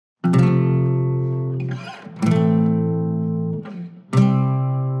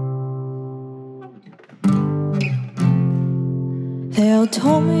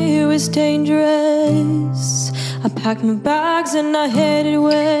told me it was dangerous. I packed my bags and I headed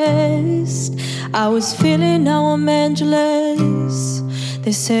west. I was feeling now I'm angeless.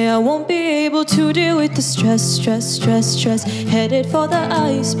 They say I won't be able to deal with the stress. Headed for the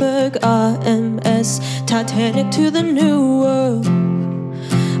iceberg, RMS, Titanic to the new world.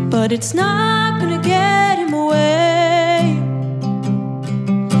 But it's not gonna get him away.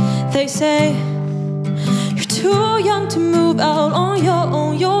 They say you're too young to move out on your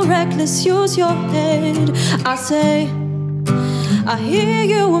own. You're reckless, use your head. I say I hear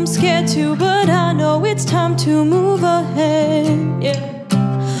you, I'm scared too, but I know it's time to move ahead. Yeah.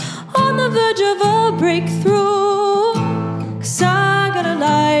 On the verge of a breakthrough, 'cause I got a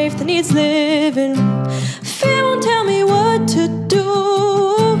life that needs living. Fear won't tell me what to do.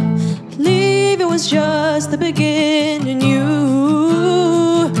 Believe it was just the beginning. You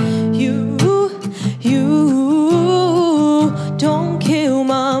don't kill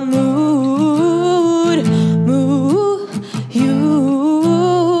my mood. You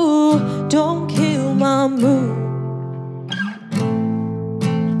don't kill my mood.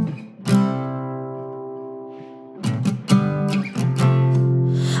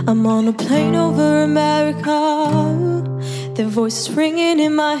 I'm on a plane over America. Their voices ringing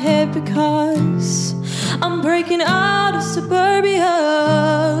in my head because I'm breaking out of suburbia.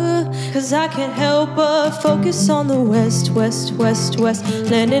 'Cause I can't help but focus on the west.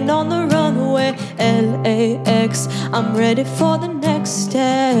 Landing on the runway, LAX. I'm ready for the next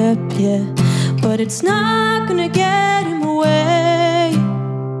step, yeah. But it's not gonna get him away.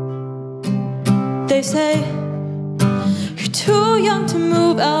 They say you're too young to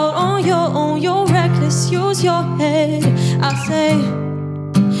move out on your own. You're reckless, use your head. I say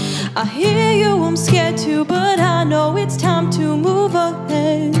I hear you, I'm scared too, but I know it's time to move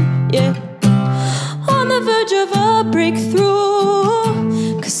ahead. Yeah. On the verge of a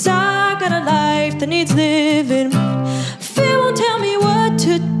breakthrough, 'cause I got a life that needs living. Fear won't tell me what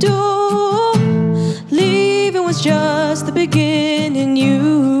to do. Leaving was just the beginning. You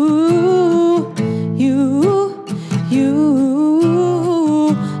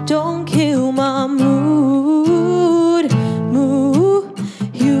don't kill my mood.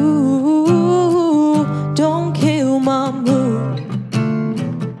 You don't kill my mood.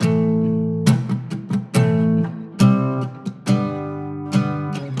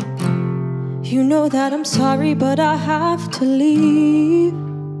 You know that I'm sorry, but I have to leave.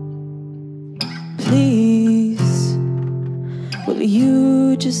 Please, will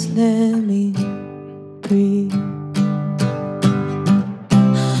you just let me breathe?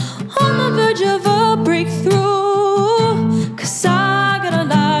 On the verge of a breakthrough, 'cause I got a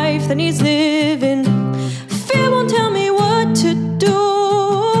life that needs living. Fear won't tell me what to do.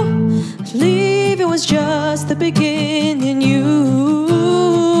 Believe it was just the beginning.